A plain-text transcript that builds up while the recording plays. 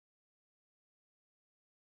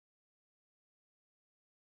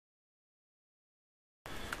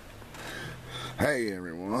Hey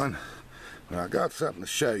everyone, I got something to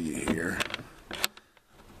show you here.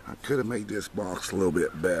 I could have made this box a little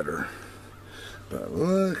bit better, but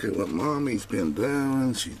look at what Mommy's been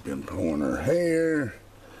doing. She's been pulling her hair,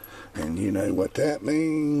 and you know what that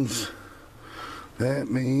means. That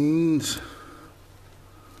means,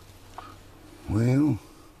 well,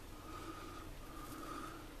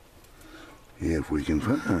 if we can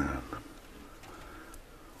find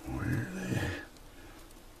where they...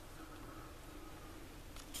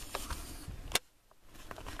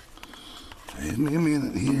 Give me a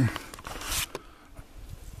minute here.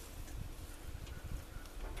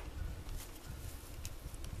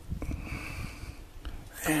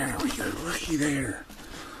 There we go. Looky there.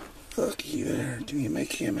 Looky there. Can you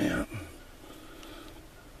make him out?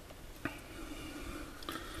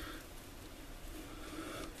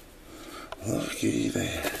 Looky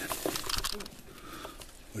there.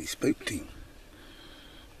 We spooked him.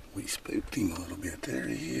 We spooked him a little bit. There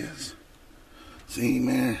he is. See him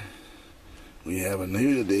there? We have a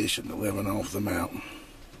new addition to living off the mountain.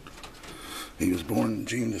 He was born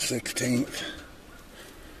June the 16th.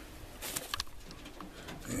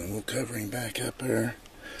 And we'll cover him back up there.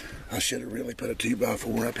 I should have really put a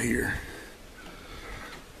 2x4 up here.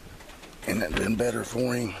 And that'd been better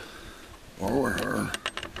for him or her.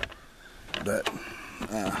 But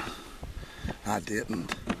I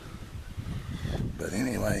didn't. But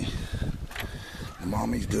anyway, the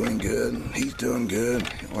Mommy's doing good. He's doing good.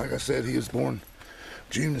 Like I said, he was born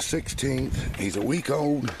June the 16th. He's a week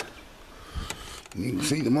old. And you can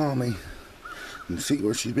see the Mommy. You can see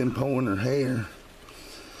where she's been pulling her hair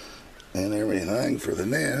and everything for the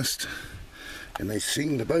nest. And they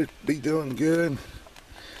seem to both be doing good.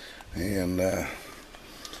 And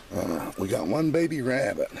we got one baby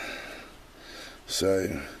rabbit.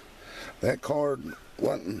 So that card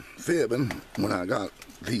wasn't fibbing when I got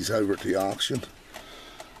these over at the auction.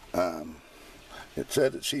 It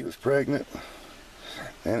said that she was pregnant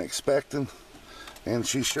and expecting, and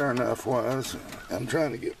she sure enough was. I'm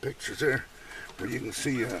trying to get pictures there where you can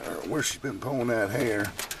see where she's been pulling that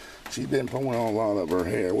hair. She's been pulling a lot of her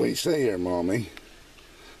hair. What do you say there, Mommy?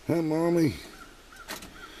 Huh, Mommy?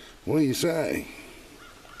 What do you say?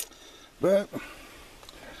 But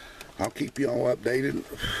I'll keep you all updated.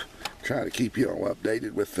 Try to keep you all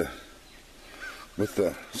updated with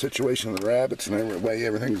the situation of the rabbits and every way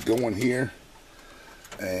everything's going here.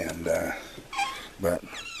 And but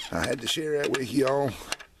I had to share that with y'all.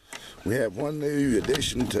 We have one new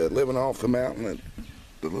addition to living off the mountain,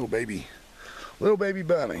 the little baby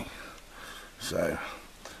bunny. So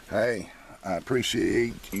hey, I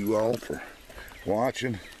appreciate you all for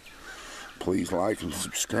watching. Please like and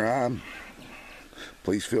subscribe.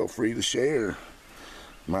 Please feel free to share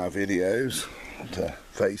my videos to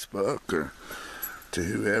Facebook or to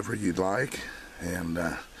whoever you'd like, and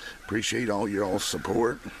appreciate all your all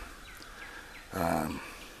support.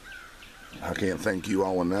 I can't thank you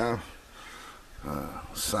all enough.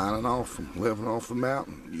 Signing off from living off the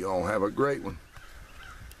mountain. You all have a great one.